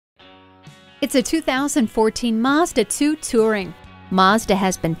It's a 2014 Mazda 2 Touring. Mazda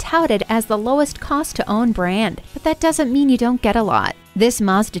has been touted as the lowest cost-to-own brand, but that doesn't mean you don't get a lot. This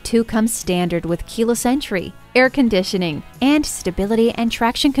Mazda 2 comes standard with keyless entry, air conditioning, and stability and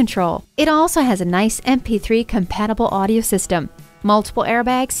traction control. It also has a nice MP3 compatible audio system, multiple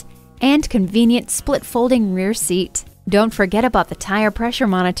airbags, and convenient split-folding rear seat. Don't forget about the tire pressure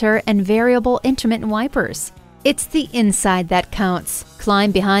monitor and variable intermittent wipers. It's the inside that counts.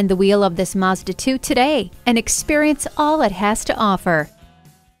 Climb behind the wheel of this Mazda 2 today and experience all it has to offer.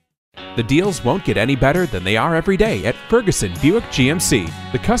 The deals won't get any better than they are every day at Ferguson Buick GMC.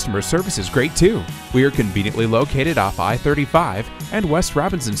 The customer service is great too. We are conveniently located off I-35 and West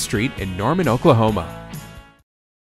Robinson Street in Norman, Oklahoma.